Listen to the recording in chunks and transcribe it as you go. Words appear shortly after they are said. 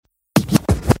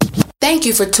Thank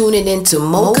you for tuning in to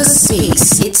Mocha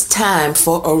Speaks. It's time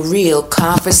for a real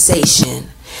conversation.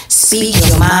 Speak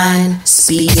your mind,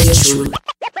 speak your truth.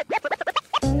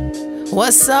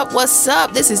 What's up? What's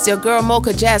up? This is your girl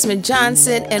Mocha Jasmine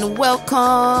Johnson, and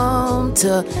welcome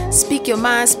to Speak Your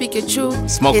Mind, Speak Your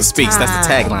Truth. Smoker Speaks, that's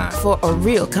the tagline. For a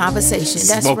real conversation.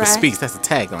 That's Smoker right. Speaks, that's the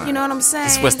tagline. You know what I'm saying?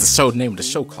 That's what's the show name of the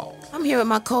show called. I'm here with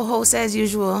my co-host as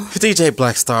usual. DJ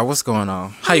Black Star, what's going on?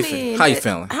 How you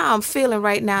feeling? How I'm feeling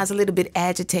right now is a little bit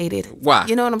agitated. Why?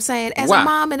 You know what I'm saying? As Why? a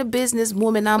mom and a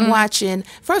businesswoman, I'm watching.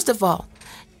 First of all,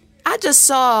 I just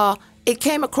saw it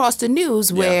came across the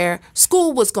news where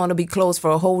school was going to be closed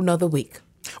for a whole nother week.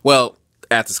 Well,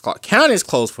 Athens Clark County is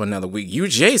closed for another week.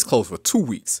 UGA is closed for 2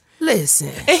 weeks.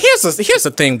 Listen. And here's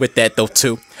the thing with that, though,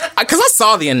 too. Because I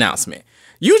saw the announcement.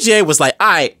 UGA was like, all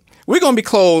right, we're going to be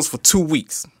closed for 2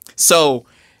 weeks. So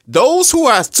those who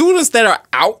are students that are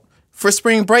out for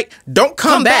spring break, don't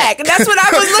come back. And that's what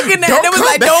I was looking at. It was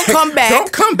like, don't come back.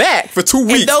 Don't come back for 2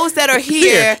 weeks. And those that are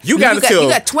here, you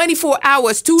got 24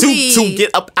 hours to leave. To get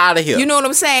up out of here. You know what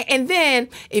I'm saying? And then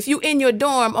if you in your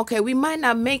dorm, okay, we might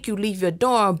not make you leave your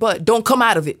dorm, but don't come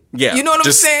out of it. Yeah. You know what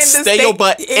I'm saying? Stay your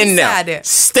butt in there.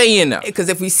 Stay in there. Because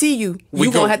if we see you,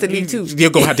 you're going to have to leave too. You're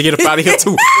going to have to get up out of here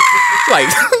too.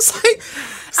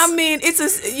 I mean,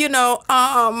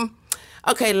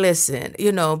 okay, listen,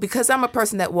 because I'm a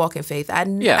person that walk in faith. I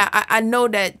know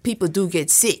that people do get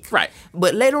sick. Right.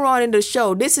 But later on in the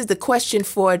show, this is the question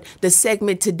for the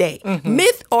segment today. Mm-hmm.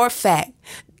 Myth or fact?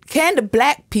 Can the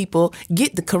black people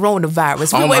get the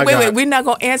coronavirus? Wait. We're not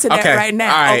going to answer that right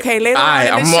now. All right. Okay, later on in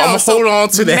the show. I'm going to hold on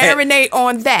to that. Marinate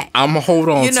on that. I'm going to hold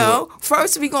on to it.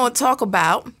 First we're going to talk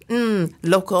about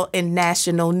local and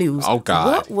national news. Oh, God.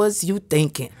 What was you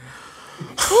thinking?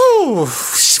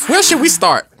 Where should we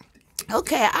start?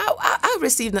 Okay, I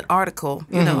received an article,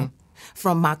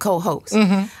 from my co-host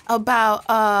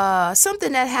about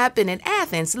something that happened in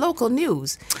Athens, local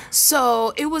news.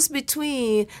 So it was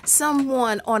between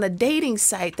someone on a dating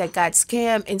site that got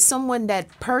scammed and someone that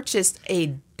purchased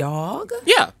a dog.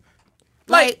 Yeah.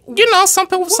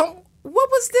 Something. What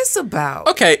was this about?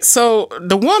 Okay, so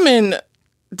the woman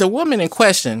in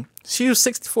question, she was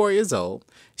 64 years old.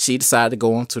 She decided to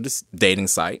go onto this dating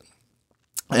site.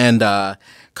 And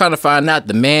kind of find out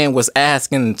the man was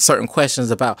asking certain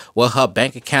questions about what her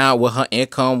bank account, what her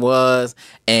income was.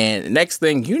 And next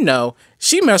thing you know,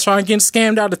 she must try and get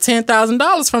scammed out of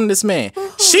 $10,000 from this man.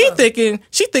 She thinking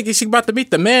she about to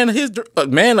meet the man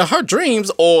of her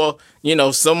dreams, or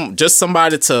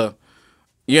somebody to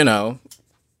No,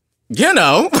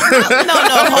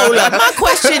 hold up. My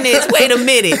question is, wait a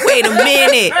minute. What?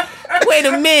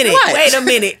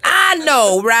 I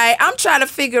know, right? I'm trying to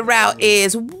figure out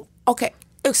is, okay,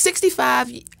 64 or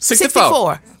you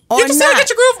can still not. get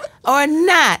your groove. Or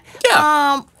not.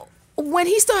 Yeah. When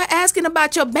he started asking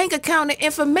about your bank account and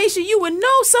information, you would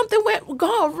know something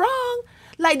gone wrong.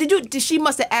 Like, did she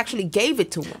must have actually gave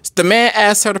it to him? The man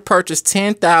asked her to purchase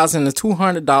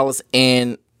 $10,200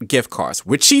 in gift cards,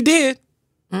 which she did.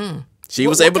 She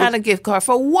was able to. What kind of gift card?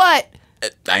 For what?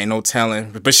 I ain't no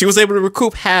telling. But she was able to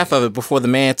recoup half of it before the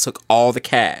man took all the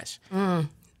cash.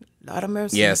 Lord of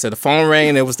mercy. Yeah, so the phone rang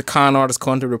and it was the con artist.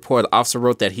 According to the report, the officer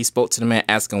wrote that he spoke to the man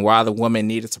asking why the woman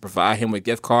needed to provide him with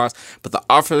gift cards, but the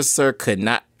officer could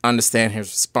not understand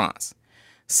his response.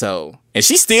 So, and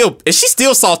she's still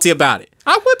salty about it.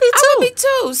 I would be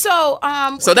too. So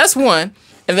that's one.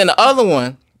 And then the other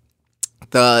one,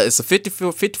 it's a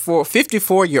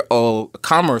 54-year-old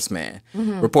commerce man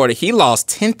reported he lost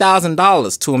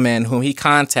 $10,000 to a man whom he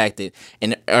contacted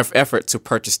in an effort to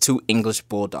purchase 2 English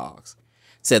bulldogs.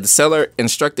 Said the seller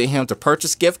instructed him to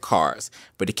purchase gift cards,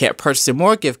 but he kept purchasing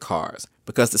more gift cards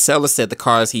because the seller said the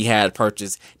cards he had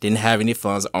purchased didn't have any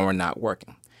funds or were not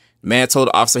working. The man told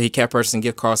the officer he kept purchasing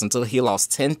gift cards until he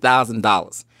lost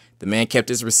 $10,000. The man kept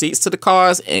his receipts to the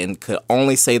cards and could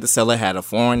only say the seller had a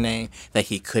foreign name that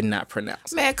he could not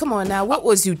pronounce. Man, come on now. What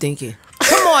was you thinking?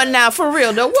 Come on now, for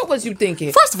real though. What was you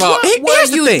thinking? First of all, what were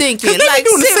you thinking? Like,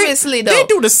 seriously though. They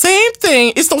do the same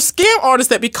thing. It's those scam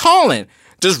artists that be calling.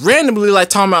 Just randomly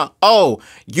talking about, oh,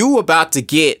 you about to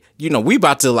get, we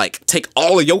about to take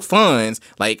all of your funds,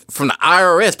 from the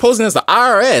IRS, posing as the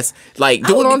IRS,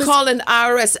 doing all this. Calling the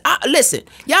IRS. Listen,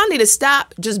 y'all need to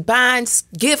stop just buying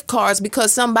gift cards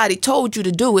because somebody told you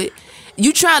to do it.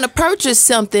 You trying to purchase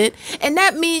something, and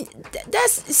that means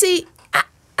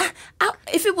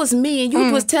if it was me and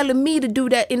you was telling me to do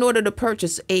that in order to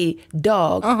purchase a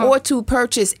dog or to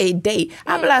purchase a date,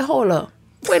 I'd be like, hold up.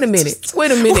 Wait a minute.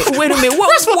 What happened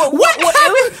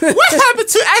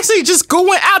to actually just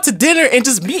going out to dinner and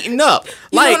just meeting up?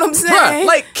 Like, you know what I'm saying? Bruh,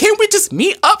 like, can we just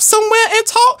meet up somewhere and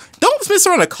talk? Don't Miss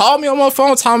Serena call me on my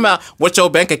phone talking about what your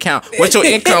bank account, what your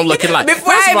income looking like.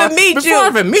 Before I even meet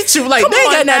you. Like, Come they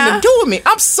ain't got on now. nothing to do with me.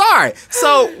 I'm sorry.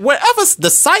 So, whatever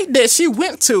the site that she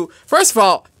went to, first of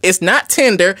all, it's not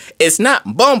Tinder. It's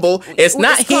not Bumble. It's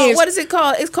not Hinge. What is it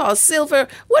called? It's called Silver.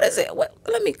 What is it?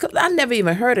 I never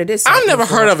even heard of this. I've never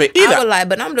heard of it either. I was like,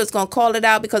 but I'm just gonna call it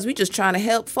out because we just trying to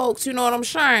help folks. You know what I'm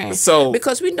saying? So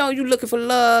because we know you looking for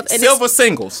love. And Silver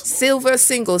Singles. Silver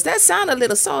Singles. That sound a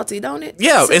little salty, don't it?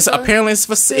 Yeah, Silver. it's apparently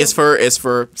it's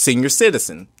for senior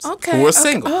citizens who are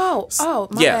single. Oh,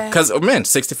 my yeah, bad. because men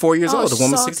 64 years old. The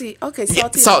woman salty. 60. Okay,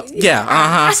 salty. Salt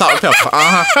and pepper.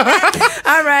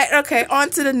 All right. Okay. On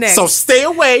to the next. So stay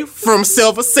away from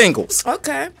Silver Singles.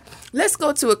 Okay. Let's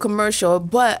go to a commercial,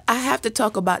 but I have to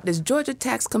talk about this Georgia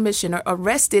tax commissioner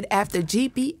arrested after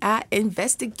GBI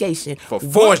investigation. For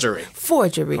forgery. For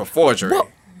forgery.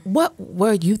 What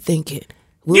were you thinking?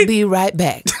 We'll be right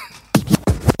back.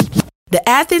 The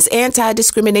Athens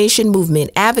Anti-Discrimination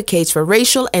Movement advocates for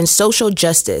racial and social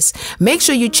justice. Make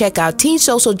sure you check out Teen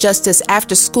Social Justice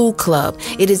After School Club.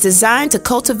 It is designed to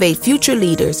cultivate future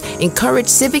leaders, encourage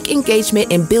civic engagement,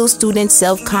 and build students'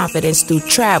 self-confidence through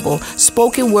travel,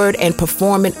 spoken word, and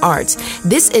performing arts.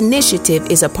 This initiative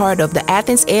is a part of the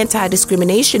Athens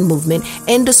Anti-Discrimination Movement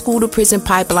and the School to Prison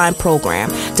Pipeline program.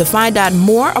 To find out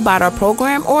more about our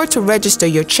program or to register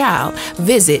your child,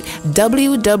 visit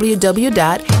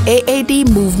www.aadmovement.org. The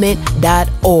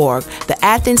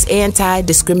Athens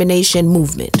Anti-Discrimination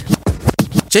Movement.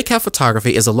 JCal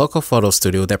Photography is a local photo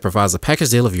studio that provides a package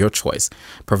deal of your choice,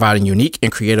 providing unique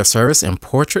and creative service in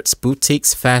portraits,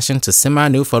 boutiques, fashion to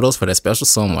semi-new photos for that special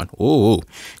someone. Ooh.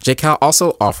 JCal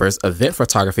also offers event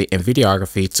photography and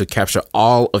videography to capture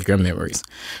all of your memories.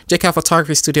 JCal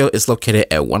Photography Studio is located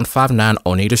at 159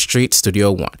 Oneida Street,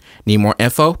 Studio 1. Need more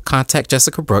info? Contact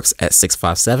Jessica Brooks at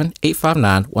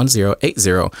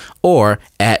 657-859-1080 or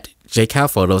at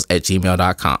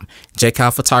jcalphotos@gmail.com.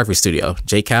 JCal Photography Studio.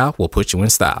 JCal will put you in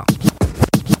style.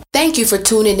 Thank you for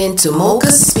tuning in to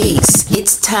Mocha Speaks.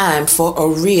 It's time for a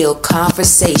real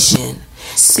conversation.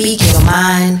 Speak your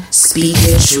mind, speak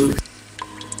your truth.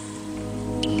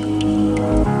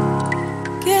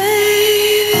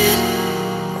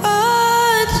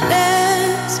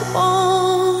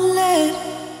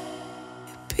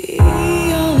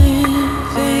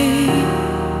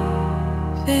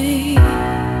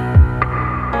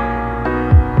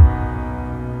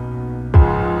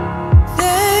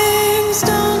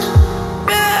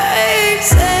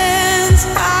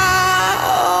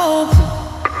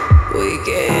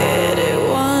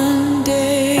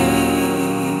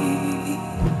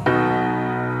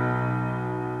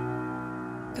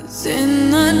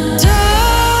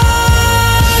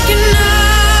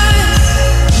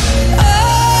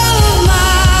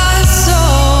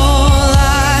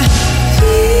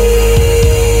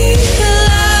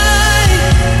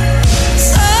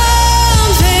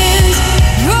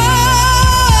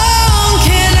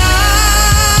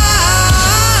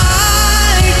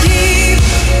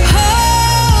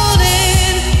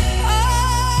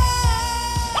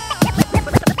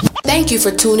 Thank you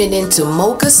for tuning in to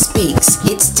Mocha Speaks.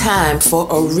 It's time for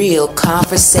a real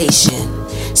conversation.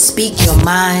 Speak your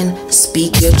mind,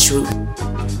 speak your truth.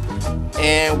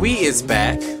 And we is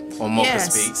back on Mocha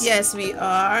Speaks. Yes, we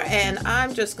are. And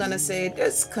I'm just going to say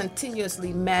there's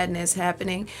continuously madness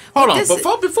happening. Hold on.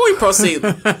 Before we proceed,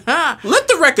 let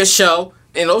the record show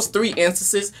in those 3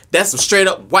 instances, that's some straight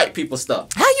up white people stuff.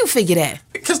 How you figure that?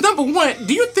 Because number one,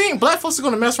 do you think black folks are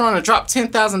going to mess around and drop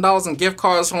 $10,000 in gift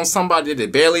cards on somebody they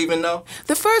barely even know?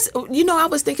 The first, I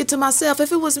was thinking to myself, I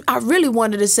really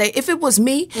wanted to say, if it was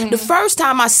me, the first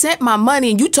time I sent my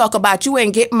money and you talk about you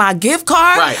ain't get my gift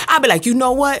card, right. I'd be like, you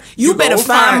know what? You better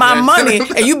find my money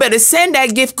and you better send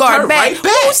that gift card back. Right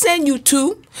back. Who send you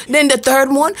 2? Then the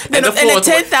third one, and the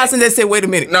 10,000. They said, "Wait a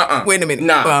minute, wait a minute."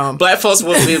 Nah, black folks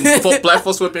would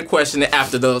have been questioning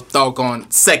after the doggone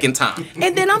second time.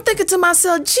 And then I'm thinking to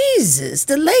myself, Jesus,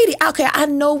 the lady. Okay, I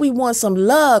know we want some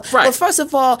love, right. But first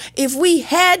of all, if we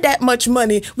had that much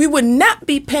money, we would not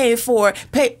be paying for it.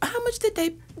 How much did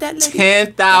that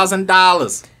lady?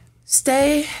 $10,000.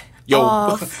 Stay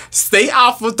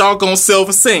off of doggone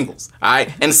Silver Singles. All right,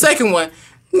 and the second one.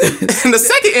 In the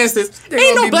second instance,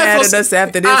 ain't no black folks. Us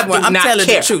after this one. I'm telling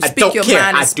the truth. I don't care.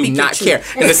 I do not care.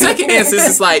 In the second instance,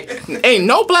 it's like ain't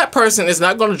no black person is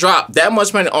not going to drop that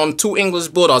much money on 2 English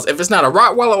bulldogs. If it's not a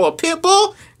Rottweiler or a pit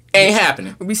bull, Ain't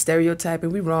happening. We stereotyping.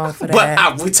 We wrong for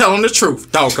that. But we telling the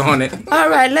truth. Doggone it. All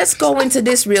right, let's go into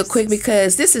this real quick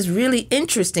because this is really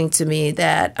interesting to me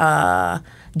that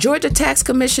Georgia tax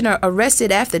commissioner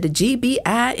arrested after the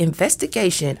GBI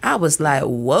investigation. I was like,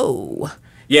 whoa.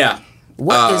 Yeah.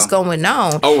 What is going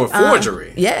on? Over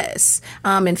forgery. Yes.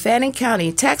 In Fannin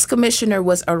County, tax commissioner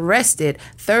was arrested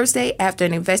Thursday after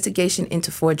an investigation into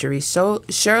forgery. So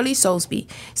Shirley Soulsby,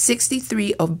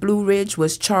 63 of Blue Ridge,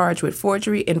 was charged with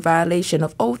forgery in violation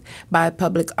of oath by a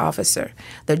public officer.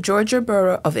 The Georgia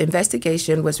Bureau of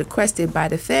Investigation was requested by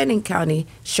the Fannin County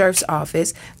Sheriff's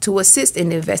Office to assist in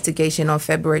the investigation on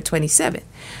February 27th.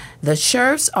 The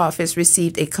sheriff's office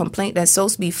received a complaint that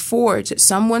Soulsby forged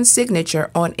someone's signature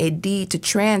on a deed to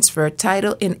transfer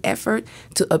title in effort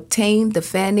to obtain the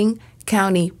Fannin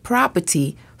County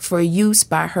property for use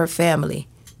by her family.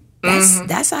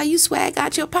 That's how you swag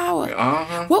out your power.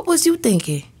 What was you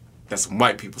thinking? That's some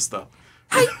white people stuff.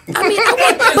 But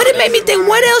it made me think,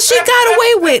 what else she got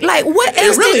away with? Like, what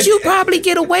else did you probably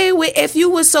get away with if you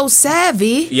were so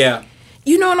savvy? Yeah.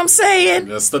 You know what I'm saying?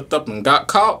 Just slipped up and got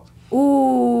caught.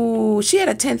 Ooh, she had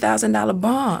a $10,000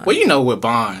 bond. Well, you know, with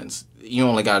bonds, you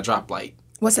only got to drop like...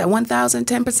 What's that, 1,000,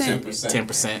 10%?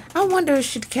 10%. I wonder if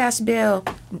should cash bail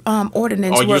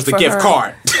ordinance or work use the for gift her.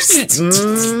 card.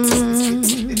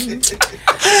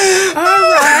 All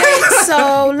right,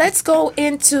 so let's go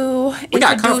into We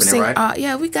got company, introducing. right?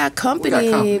 Yeah, we got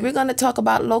company. We're going to talk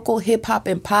about local hip hop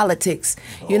and politics.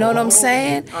 You know what I'm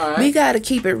saying? All right. We got to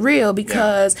keep it real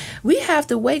because we have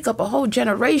to wake up a whole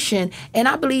generation, and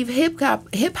I believe hip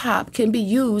hop can be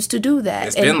used to do that,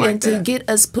 It's been like to that. get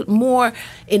us more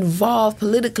involved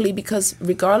politically. Because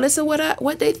regardless of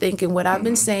what they think and what I've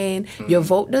been saying, your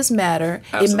vote does matter.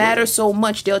 Absolutely. It matters so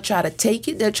much. They'll try to take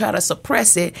it. They'll try to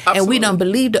suppress it, and Absolutely. we don't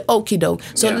believe the okie doke.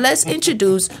 So Yeah. let's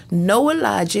introduce Noah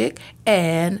Logic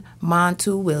and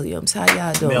Montu Williams. How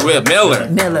y'all doing? Miller.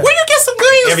 Miller. Where you get some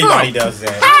greens Everybody from? does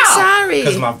that. How? Sorry.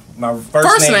 Because my First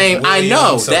first name, is I William,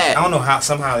 know so that. I don't know how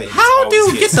somehow it How do you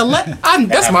always get gets- the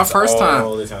that's my happens first time.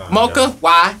 all the time, Mocha, yeah.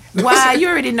 why? Why? You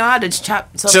already know how to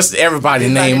chop. So Just everybody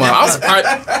name up. I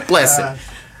was bless it.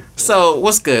 So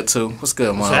what's good, too? What's good,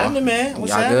 What's Mom? happening, man?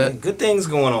 What's Y'all happening? good? Good things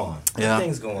going on. Yeah. Good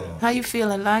things going on. how you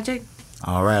feeling, Logic?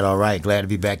 All right. Glad to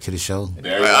be back to the show.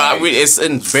 It's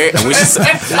in very. We should say,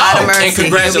 of mercy. and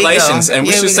congratulations, Here we go. and we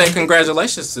Here should we say go.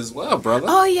 congratulations as well, brother.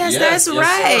 Oh yes, that's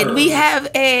right. sir. We have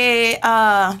a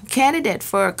candidate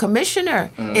for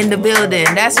commissioner in the building.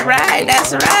 That's right.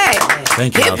 That's right.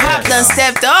 Thank you. Hip hop done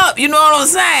stepped up. You know what I'm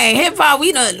saying? Hip hop,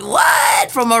 we done what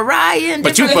from Mariah and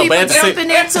But you- different but people at the same- jumping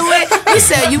into it. We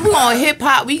said you on hip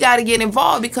hop, we got to get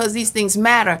involved because these things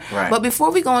matter. Right. But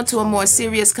before we go into a more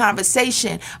serious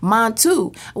conversation,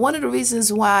 Montu, one of the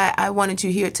reasons why I wanted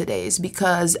you here today is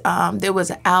because there was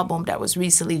an album that was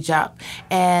recently dropped,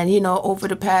 and over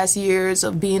the past years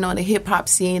of being on the hip hop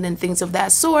scene and things of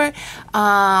that sort,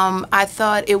 I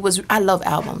thought I love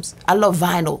albums. I love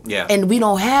vinyl. Yeah. And we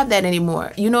don't have that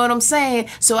anymore. You know what I'm saying?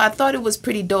 So I thought it was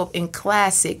pretty dope and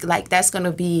classic. Like that's going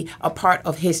to be a part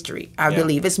of history, I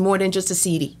believe. It's more than just a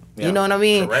CD. Yeah. You know what I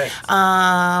mean? Correct.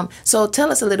 So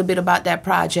tell us a little bit about that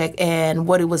project and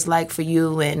what it was like for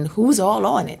you and who's all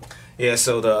on it. Yeah,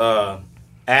 so the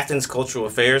Athens Cultural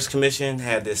Affairs Commission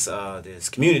had this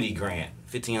community grant,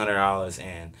 $1,500,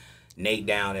 and Nate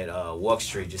down at Walk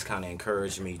Street just kind of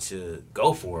encouraged me to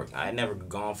go for it. I had never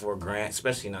gone for a grant,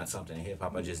 especially not something in hip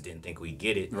hop. I just didn't think we'd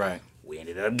get it. Right. We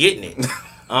ended up getting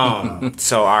it.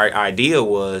 So our idea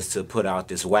was to put out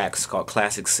this wax called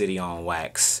Classic City on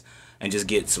Wax, and just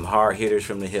get some hard hitters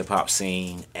from the hip hop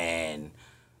scene, and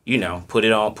put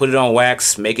it on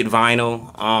wax, make it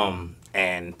vinyl,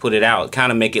 and put it out.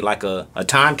 Kind of make it like a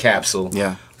time capsule.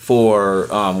 Yeah. For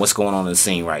what's going on in the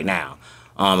scene right now.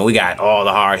 We got all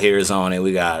the hard hitters on it.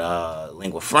 We got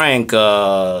Lingua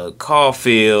Franca,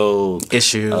 Caulfield,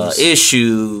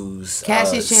 Issues,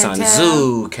 Cassie Sun Chantel.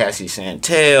 Tzu, Cassie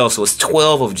Chantel. So it's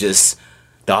 12 of just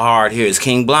the hard hitters.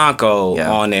 King Blanco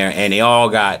on there, and they all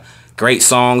got great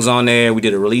songs on there. We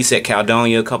did a release at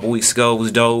Caledonia a couple weeks ago. It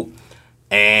was dope.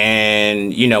 And,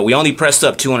 we only pressed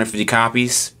up 250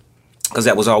 copies because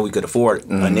that was all we could afford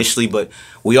initially. But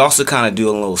we also kind of do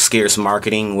a little scarce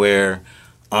marketing where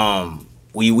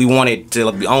we want it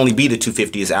to only be the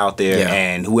 250s out there,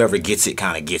 and whoever gets it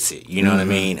kind of gets it. You know what I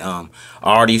mean?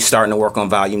 Already starting to work on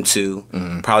volume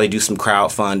 2. Probably do some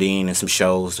crowdfunding and some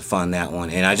shows to fund that one.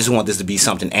 And I just want this to be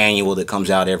something annual that comes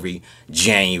out every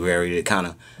January that kind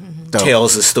of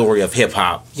tells the story of hip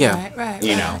hop. Yeah. Right.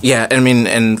 Yeah, I mean,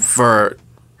 and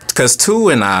because Tu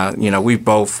and I, we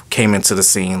both came into the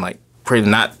scene like pretty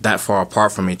not that far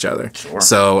apart from each other. Sure.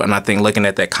 So, and I think looking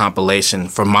at that compilation,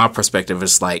 from my perspective,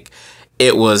 it's like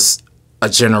it was a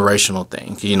generational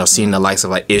thing, seeing the likes of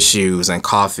like Issues and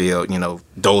Caulfield,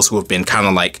 those who have been kind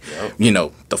of like,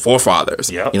 the forefathers,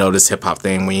 this hip hop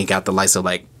thing. When you got the likes of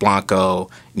like Blanco,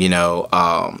 the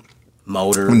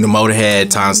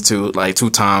Motorhead times two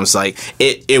times, like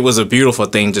it was a beautiful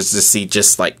thing just to see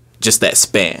just that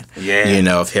span,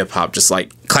 of hip hop, just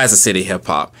like Classic City hip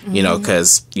hop,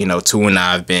 because Two and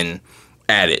I have been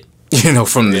at it.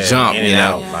 From the jump,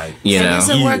 And it's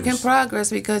a work in progress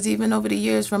because even over the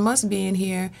years from us being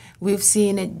here, we've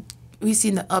seen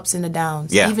the ups and the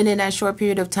downs, even in that short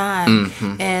period of time,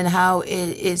 and how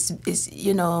it's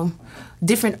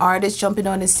different artists jumping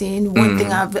on the scene. One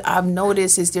thing I've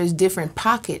noticed is there's different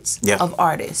pockets of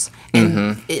artists,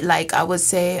 and like I would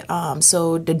say,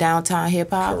 so the downtown hip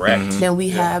hop, correct. Then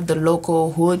we have the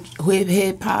local hood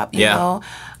hip hop, you know.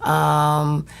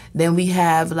 Then we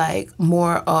have like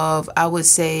more of, I would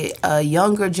say, a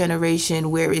younger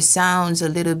generation where it sounds a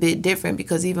little bit different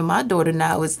because even my daughter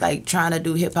now is like trying to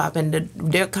do hip hop and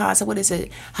their concept, what is it?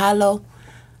 High-low?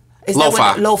 Is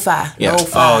lo-fi. Lo-fi. Yeah.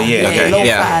 Lo-fi. Oh, yeah. Okay. Lo-fi,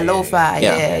 Yeah. lo-fi.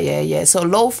 Yeah. So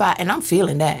lo-fi, and I'm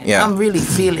feeling that. Yeah. I'm really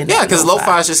feeling that. Yeah, because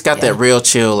lo-fi's just got that real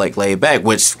chill, like laid back,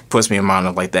 which puts me in mind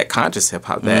of like that conscious hip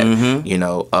hop that,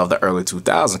 of the early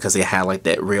 2000s, because it had like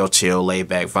that real chill, laid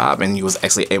back vibe, and you was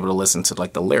actually able to listen to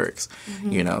like the lyrics,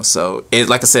 So it,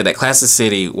 like I said, that Classic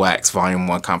City Wax Volume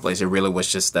 1 compilation really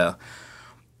was just a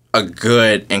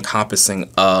good encompassing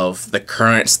of the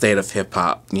current state of hip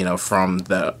hop, from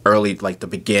the early, like the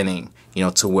beginning,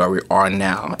 to where we are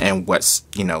now and what's,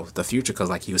 the future. Because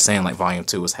like he was saying, like Volume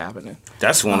 2 was happening.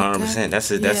 That's 100%.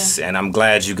 That's and I'm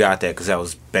glad you got that because that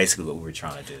was basically what we were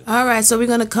trying to do. All right, so we're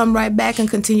going to come right back and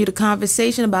continue the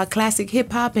conversation about classic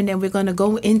hip hop, and then we're going to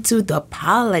go into the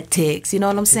politics. You know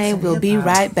what I'm saying? We'll be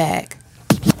right back.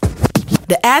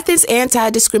 The Athens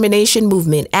Anti-Discrimination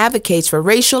Movement advocates for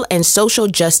racial and social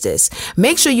justice.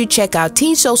 Make sure you check out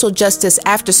Teen Social Justice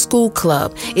After School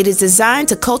Club. It is designed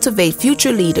to cultivate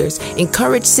future leaders,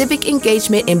 encourage civic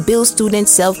engagement, and build student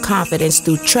self-confidence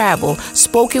through travel,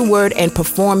 spoken word, and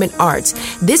performing arts.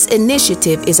 This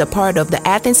initiative is a part of the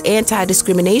Athens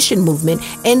Anti-Discrimination Movement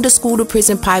and the School to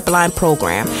Prison Pipeline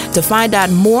program. To find out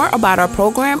more about our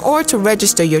program or to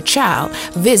register your child,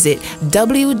 visit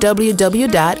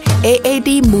www.aadmovement.org. The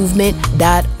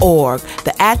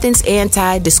Athens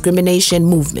Anti-Discrimination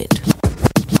Movement.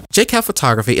 JCal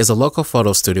Photography is a local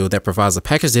photo studio that provides a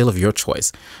package deal of your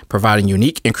choice, providing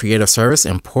unique and creative service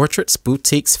in portraits,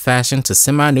 boutiques, fashion to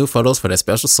semi-new photos for that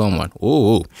special someone.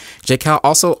 Ooh. JCal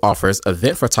also offers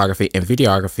event photography and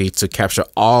videography to capture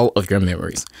all of your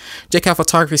memories. JCal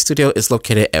Photography Studio is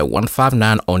located at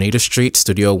 159 Oneida Street,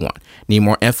 Studio 1. Need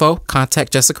more info?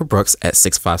 Contact Jessica Brooks at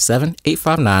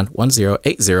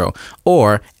 657-859-1080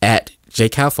 or at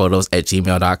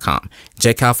jcalphotos@gmail.com.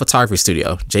 JCal Photography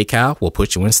Studio. JCal will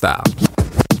put you in style.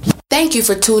 Thank you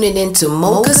for tuning in to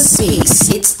Mocha Speaks.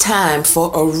 It's time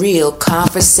for a real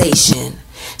conversation.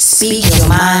 Speak your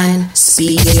mind,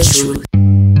 speak your truth.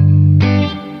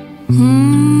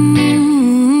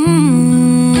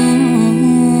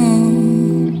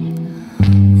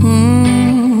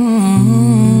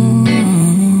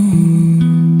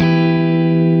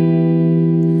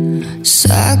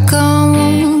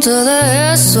 To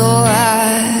the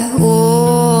SOI,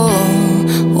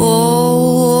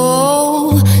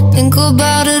 think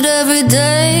about it every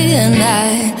day and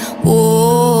night,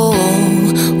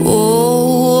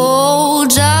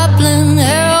 Joplin,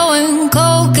 heroin,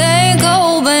 cocaine,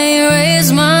 Cobain,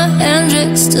 raised my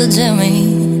Hendrix to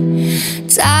Jimmy,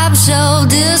 top shelf,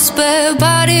 despair,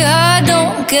 party hard,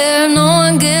 don't care, no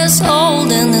one gets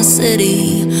old in the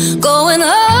city, going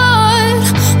hard,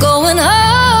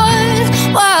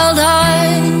 wild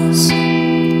hearts,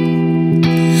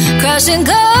 crashing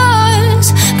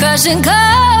cars,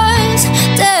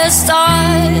 dead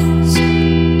stars.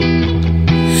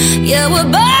 Yeah, we're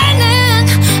burning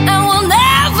and we'll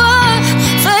never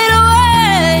fade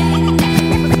away.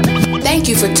 Thank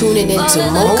you for tuning in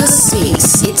to Mocha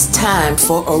Speaks. It's time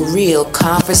for a real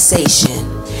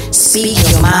conversation. Speak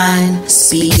your mind,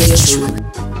 speak your truth.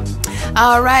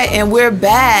 All right, and we're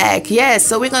back. Yes,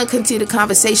 so we're going to continue the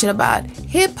conversation about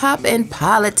hip-hop and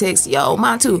politics. Yo,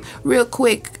 Montu, real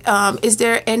quick, is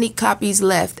there any copies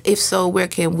left? If so, where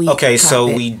can we Okay,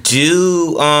 so we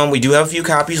do have a few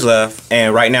copies left,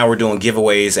 and right now we're doing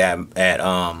giveaways at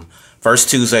first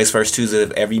Tuesday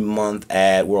of every month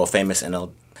at World Famous in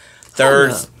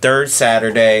Third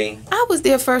Saturday. I was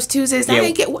there first Tuesdays. I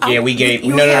didn't get. We gave.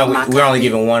 No. We're only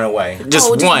giving one away. Just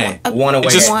one. One away.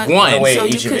 Just one away so at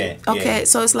each you could, event. Okay,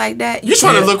 so it's like that. You're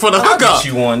trying to look for the I'll hookup. get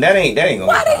you one. That ain't gonna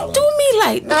Why be a they problem. do me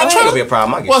like That ain't gonna be a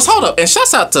problem. I'll get you Hold up. And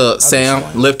shouts out to Sam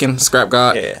Lipkin, Scrap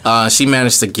God. Yeah. She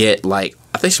managed to get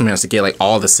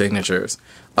all the signatures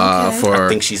for. I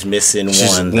think she's missing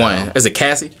one. One. Is it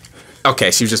Cassie?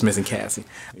 Okay, she was just missing Cassie.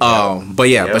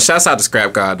 But shouts out to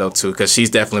Scrap God though too, because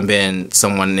she's definitely been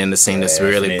someone in the scene that's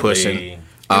really pushing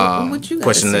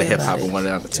the hip hop and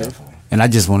whatnot too. And I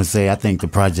just want to say, I think the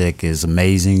project is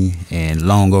amazing and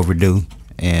long overdue.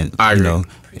 And I agree.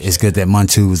 It's good that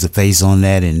Montu is the face on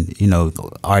that, and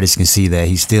artists can see that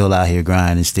he's still out here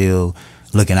grinding, still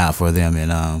looking out for them,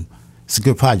 and it's a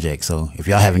good project. So if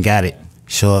y'all haven't got it,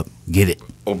 show up, get it.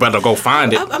 Or better go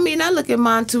find it. I mean, I look at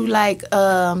Montu like,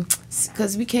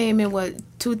 because we came in,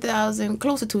 2000,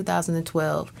 close to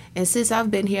 2012. And since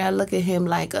I've been here, I look at him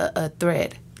like a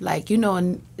thread. Like,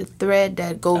 a thread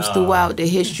that goes throughout the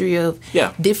history of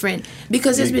different,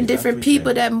 because there's been different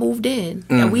people that moved in.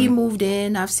 Mm-hmm. And we moved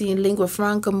in. I've seen Lingua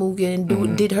Franca move in,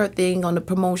 did her thing on the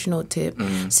promotional tip.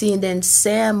 Mm-hmm. Seeing then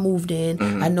Sam moved in.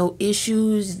 Mm-hmm. I know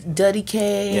Issues, Duddy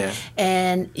K,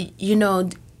 and,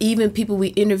 even people we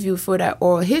interviewed for that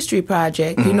oral history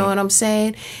project, you know what I'm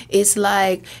saying? It's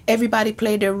like everybody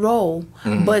played their role,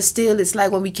 but still it's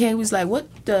like when we came, we was like, where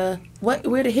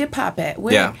the hip hop at?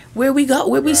 Where we go?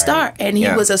 Where we start? And he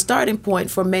was a starting point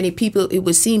for many people, it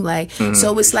would seem like.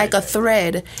 So it's like a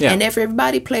thread. And if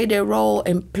everybody played their role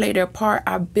and played their part,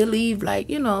 I believe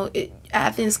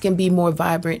Athens can be more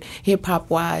vibrant hip hop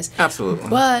wise. Absolutely.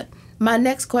 But my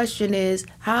next question is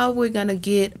how we're going to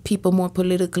get people more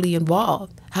politically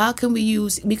involved. How can we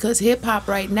use, because hip hop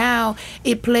right now,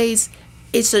 it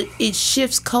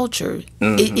shifts culture.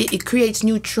 It creates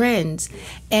new trends.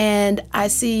 And I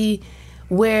see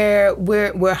where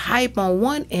we're hype on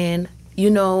one end,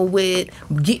 with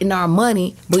getting our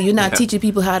money, but you're not teaching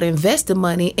people how to invest the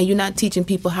money, and you're not teaching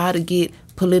people how to get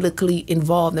politically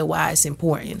involved and why it's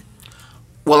important.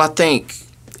 Well, I think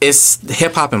it's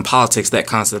hip hop and politics. That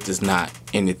concept is not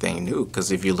anything new,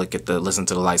 because if you listen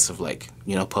to the likes of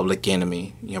Public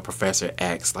Enemy, Professor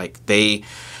X, at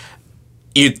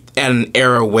an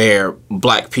era where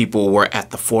black people were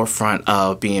at the forefront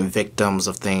of being victims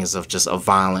of things of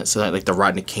violence, so like the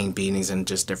Rodney King beatings and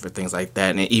just different things like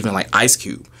that, and even like Ice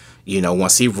Cube,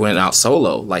 once he went out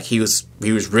solo, he was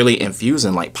really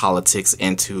infusing politics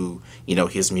into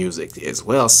his music as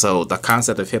well. So the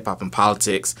concept of hip hop and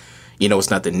politics, it's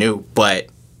nothing new, but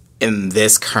in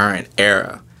this current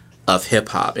era of hip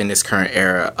hop, in this current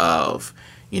era of,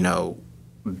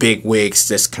 big wigs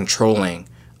just controlling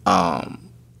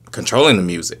the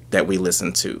music that we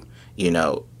listen to,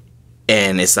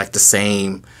 and it's like the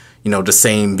same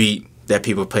beat that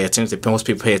people pay attention to. Most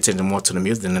people pay attention more to the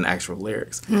music than the actual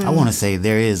lyrics. I want to say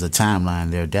there is a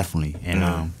timeline there, definitely.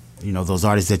 And, those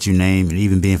artists that you name, and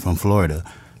even being from Florida,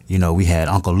 we had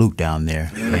Uncle Luke down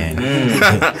there, and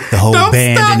the whole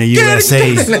band in the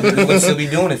USA. What's he be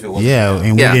doing if it was? Yeah,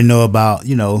 and we didn't know about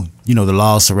the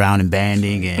laws surrounding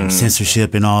banding and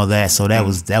censorship and all that. So that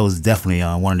was definitely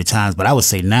one of the times. But I would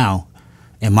say now,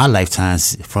 in my lifetime,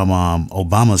 from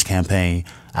Obama's campaign,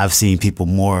 I've seen people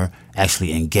more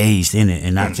actually engaged in it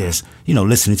and not just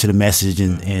listening to the message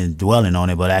and dwelling on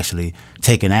it, but actually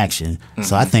taking action.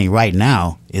 So I think right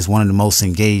now is one of the most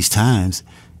engaged times.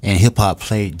 And hip hop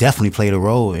definitely played a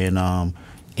role in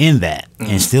that,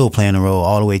 and still playing a role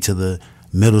all the way to the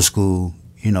middle school,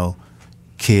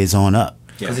 kids on up.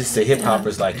 Because it's the hip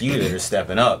hoppers like you that are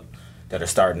stepping up, that are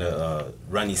starting to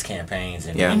run these campaigns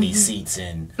and win these seats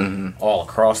and all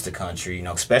across the country.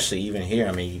 Especially even here.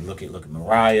 I mean, look at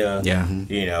Mariah.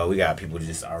 Yeah. We got people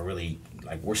just are really.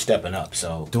 We're stepping up,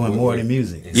 so doing more than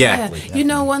music. Exactly.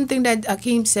 Yeah. One thing that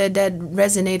Akeem said that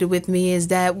resonated with me is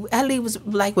that Ali was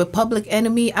with Public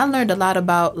Enemy. I learned a lot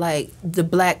about the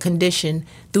black condition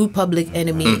through Public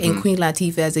Enemy and Queen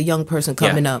Latifah as a young person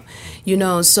coming up.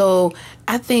 So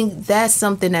I think that's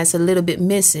something that's a little bit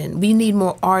missing. We need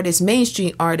more artists,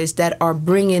 mainstream artists, that are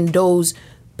bringing those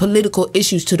political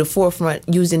issues to the forefront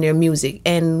using their music.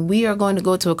 And we are going to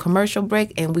go to a commercial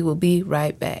break, and we will be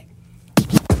right back.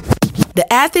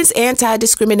 The Athens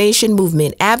Anti-Discrimination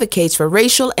Movement advocates for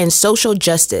racial and social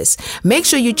justice. Make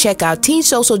sure you check out Teen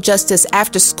Social Justice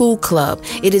After School Club.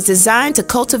 It is designed to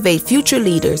cultivate future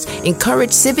leaders,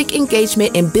 encourage civic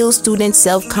engagement, and build students'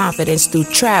 self-confidence through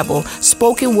travel,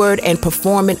 spoken word, and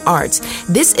performing arts.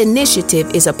 This initiative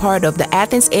is a part of the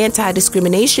Athens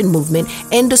Anti-Discrimination Movement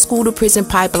and the School to Prison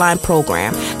Pipeline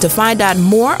program. To find out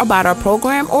more about our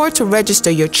program or to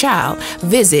register your child,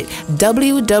 visit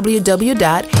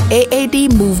www.aa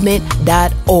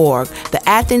AADmovement.org, the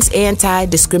Athens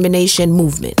Anti-Discrimination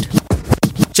Movement.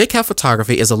 JCal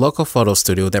Photography is a local photo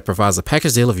studio that provides a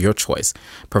package deal of your choice,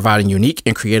 providing unique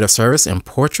and creative service in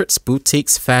portraits,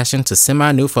 boutiques, fashion to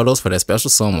semi-new photos for that special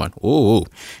someone. Ooh.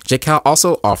 JCal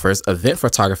also offers event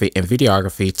photography and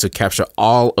videography to capture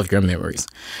all of your memories.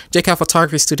 JCal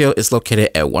Photography Studio is located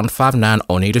at 159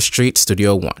 Oneida Street,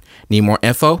 Studio 1. Need more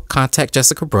info? Contact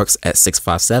Jessica Brooks at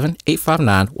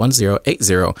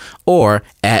 657-859-1080 or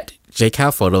at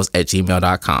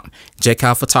jcalphotos@gmail.com.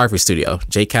 JCal Photography Studio.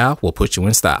 JCal will put you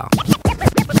in style.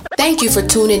 Thank you for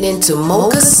tuning in to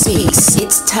Mocha Speaks.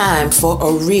 It's time for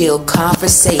a real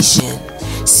conversation.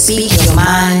 Speak your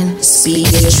mind, speak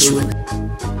your truth.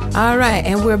 All right,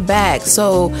 and we're back.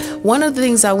 So one of the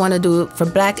things I want to do for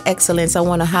Black Excellence, I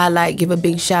want to highlight, give a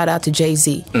big shout out to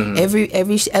Jay-Z. Mm-hmm. Every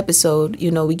episode,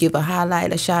 we give a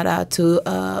highlight, a shout out to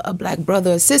a Black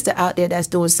brother or sister out there that's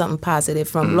doing something positive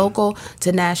from local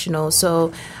to national.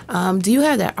 So do you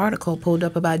have that article pulled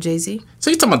up about Jay-Z? So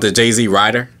you're talking about the Jay-Z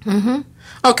writer? Mm-hmm.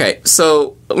 Okay,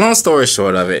 so long story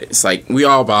short of it, it's like we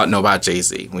all know about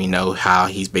Jay-Z. We know how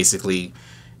he's basically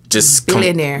just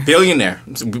billionaire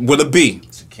with a B.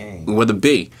 With a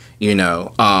B, You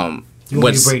want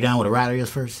me to break down what a writer is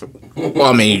first? Well,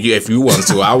 I mean, if you want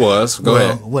to, I was. Go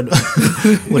ahead. What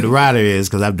the writer is,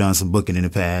 because I've done some booking in the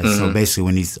past. Mm-hmm. So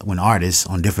basically, when artists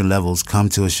on different levels come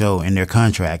to a show in their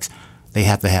contracts, they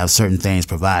have to have certain things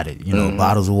provided.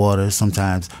 Bottles of water,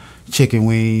 sometimes chicken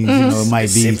wings. It might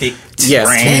specific be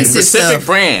specific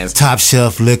brands, top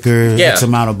shelf liquor, X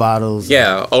amount of bottles.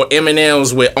 Yeah, or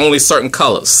M&Ms with only certain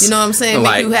colors. You know what I'm saying?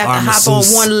 Like you have to hop on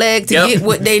one leg to get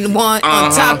what they want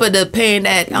on top of the paying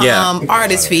that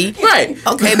artist fee. Right.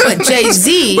 Okay, but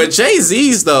Jay-Z. But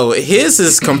Jay-Z's though, his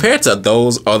is compared to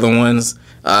those other ones.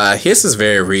 His is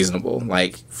very reasonable.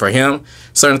 Like for him,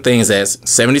 certain things as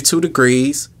 72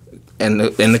 degrees in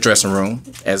the dressing room,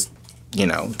 as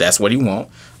that's what he want.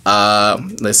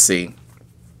 Let's see.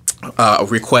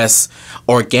 Requests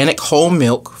organic whole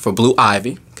milk for Blue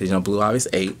Ivy, because Blue Ivy's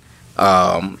 8.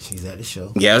 She's at the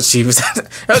show. Yeah, she was.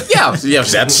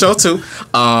 She's at the show too.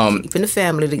 Keeping the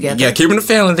family together. Yeah, keeping the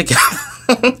family together.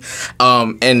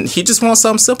 And he just wants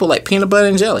something simple like peanut butter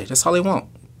and jelly. That's all he wants.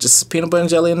 Just peanut butter and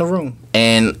jelly in the room,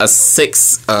 and a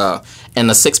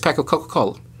 6-pack of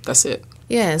Coca-Cola. That's it.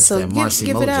 Yeah, so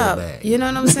give it up. Bag. You know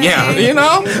what I'm saying? Yeah,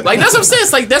 like that's what I'm saying.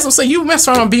 It's like that's what I'm saying. You mess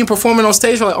around on performing on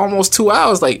stage for like almost 2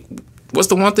 hours. Like, what's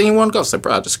the one thing you want to go? Say,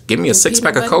 bro, just give me a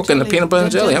 6-pack of Coke and the peanut butter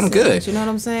and jelly. I'm good. You know what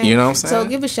I'm saying? So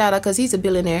give a shout out because he's a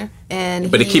billionaire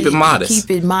but keep it modest.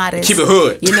 Keep it modest. Keep it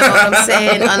hood. You know what I'm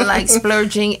saying? Unlike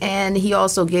splurging, and he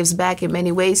also gives back in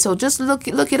many ways. So just look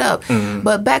it up. Mm-hmm.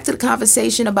 But back to the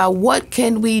conversation about what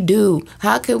can we do?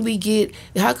 How can we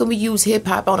use hip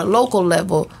hop on a local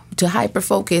level to hyper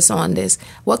focus on this?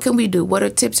 What can we do? What are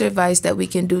tips or advice that we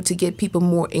can do to get people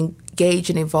more engaged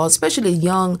and involved, especially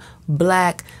young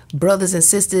Black brothers and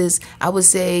sisters? I would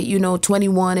say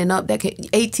 21 and up,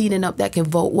 18 and up that can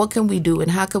vote. What can we do,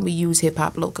 and how can we use hip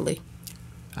hop locally?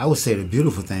 I would say the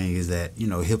beautiful thing is that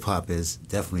hip hop has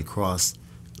definitely crossed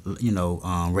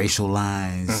racial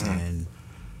lines and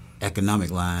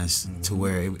economic lines to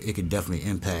where it could definitely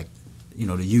impact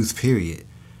the youth period.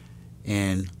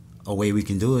 And a way we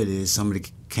can do it is some of the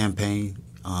campaign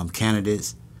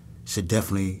candidates should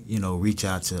definitely, reach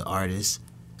out to artists,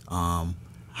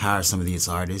 hire some of these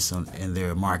artists in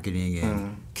their marketing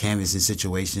and canvassing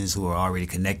situations who are already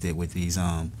connected with these,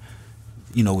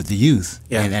 with the youth.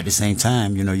 Yeah. And at the same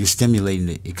time, you're stimulating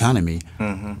the economy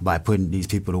by putting these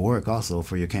people to work also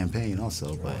for your campaign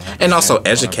also. And also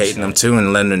educating them too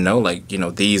and letting them know, like,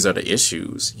 these are the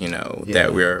issues,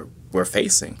 that we're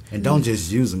facing. And don't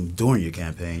just use them during your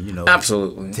campaign,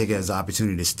 Absolutely. Take it as an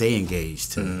opportunity to stay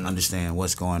engaged, to understand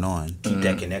what's going on. Keep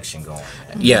that connection going.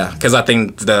 Yeah, because I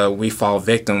think we fall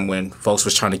victim when folks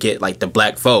was trying to get, like, the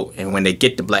black vote. And when they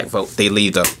get the black vote, they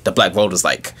leave the black voters,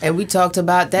 like... And we talked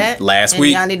about that. Last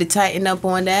week. Y'all need to tighten up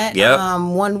on that. Yep.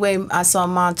 One way I saw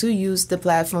Montu use the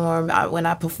platform, when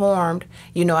I performed,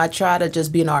 I try to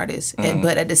just be an artist.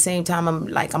 But at the same time, I'm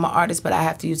an artist, but I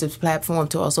have to use this platform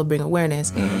to also bring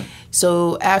awareness.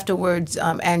 So afterwards,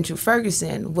 Andrew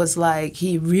Ferguson was like,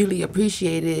 he really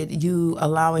appreciated you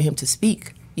allowing him to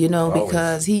speak,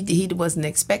 because he wasn't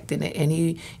expecting it, and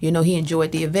he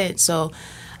enjoyed the event. So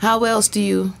how else do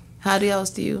you?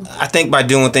 I think by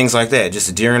doing things like that,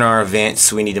 just during our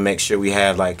events, we need to make sure we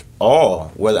have I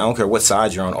don't care what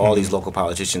side you're on, all these local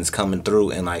politicians coming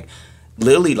through and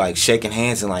literally shaking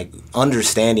hands and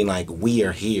understanding we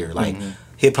are here.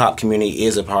 hip hop community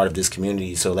is a part of this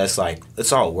community. So let's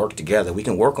all work together. We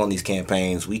can work on these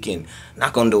campaigns. We can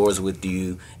knock on doors with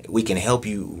you. We can help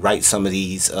you write some of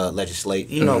these legislate.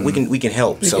 You know, we can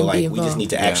help. So we just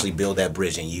need to actually build that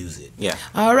bridge and use it. Yeah.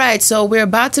 All right. So we're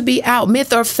about to be out.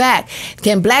 Myth or fact?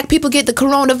 Can black people get the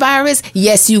coronavirus?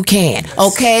 Yes, you can.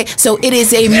 Okay. So it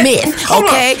is a myth.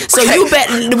 Okay. So you bet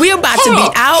we're about to be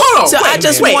out. So I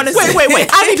just want to wait.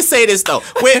 I need to say this though.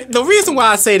 The reason why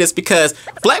I say this because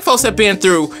black folks have been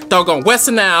through doggone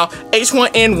Western Nile,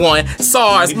 H1N1,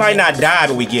 SARS. We might not die,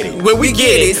 but we get it. We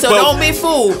get it. So don't be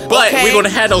fooled. But okay? we're gonna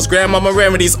have those grandmama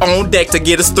remedies on deck to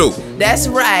get us through. That's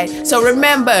right. So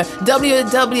remember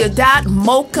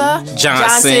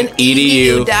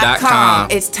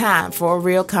www.mochajohnsonedu.com. It's time for a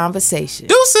real conversation.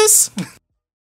 Deuces.